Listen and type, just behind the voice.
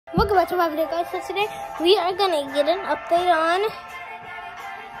welcome back to my video, guys. So today we are gonna get an update on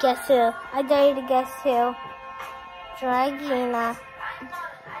guess who? I dare you to guess who? Dragina.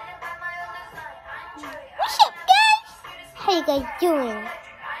 What's up, guys? How you guys doing?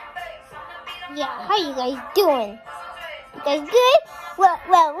 Yeah, how you guys doing? You guys good? Well,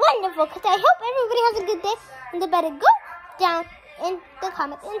 wonderful. Cause I hope everybody has a good day, and they better go down in the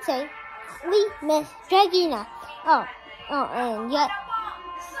comments and say we miss Dragina. Oh, and yet.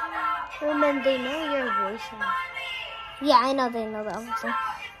 Remember, they know your voice now. Yeah, I know they know that voice.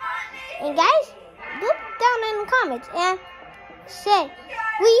 And guys, look down in the comments and say,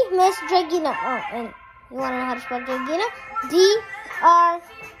 we miss Dragina. Oh, and you want to know how to spell Dragina?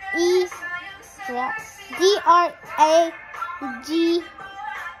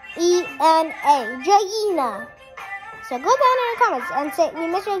 D-R-A-G-E-N-A. Dragina. So go down in the comments and say, we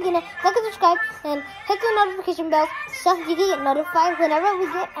miss Dragina, like and subscribe, and hit the notification bell so you can get notified whenever we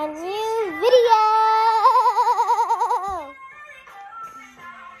get a new video.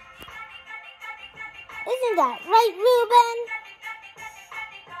 Isn't that right, Ruben?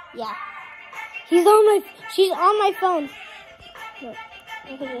 Yeah. She's on my phone. Look,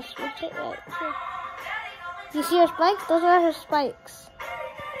 I can just switch it right here. You see her spikes? Those are her spikes.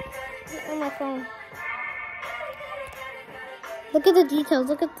 On my phone. Look at the details.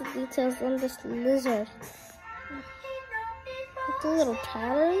 Look at the details on this lizard. Look at the little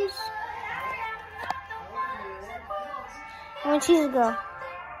patterns. And she's a girl.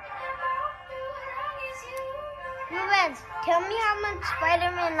 Ruben, tell me how much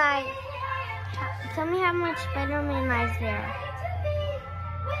Spider-Man eyes. Tell me how much Spider-Man eyes there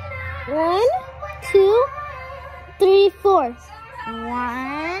are. 1, 2, 3, 4. 1,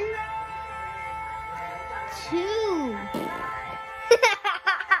 2.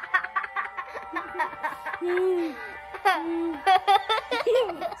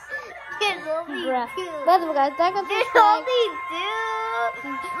 There's only 2. That's what guys. There's only 2.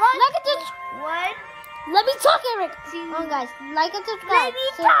 Like and subscribe. What? Let me talk, Eric. Oh, guys, like and subscribe. Let me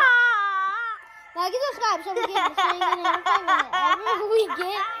talk. Like and subscribe so we get whenever we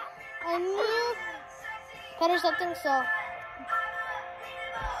get a new pet or something. So,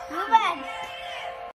 Ruben.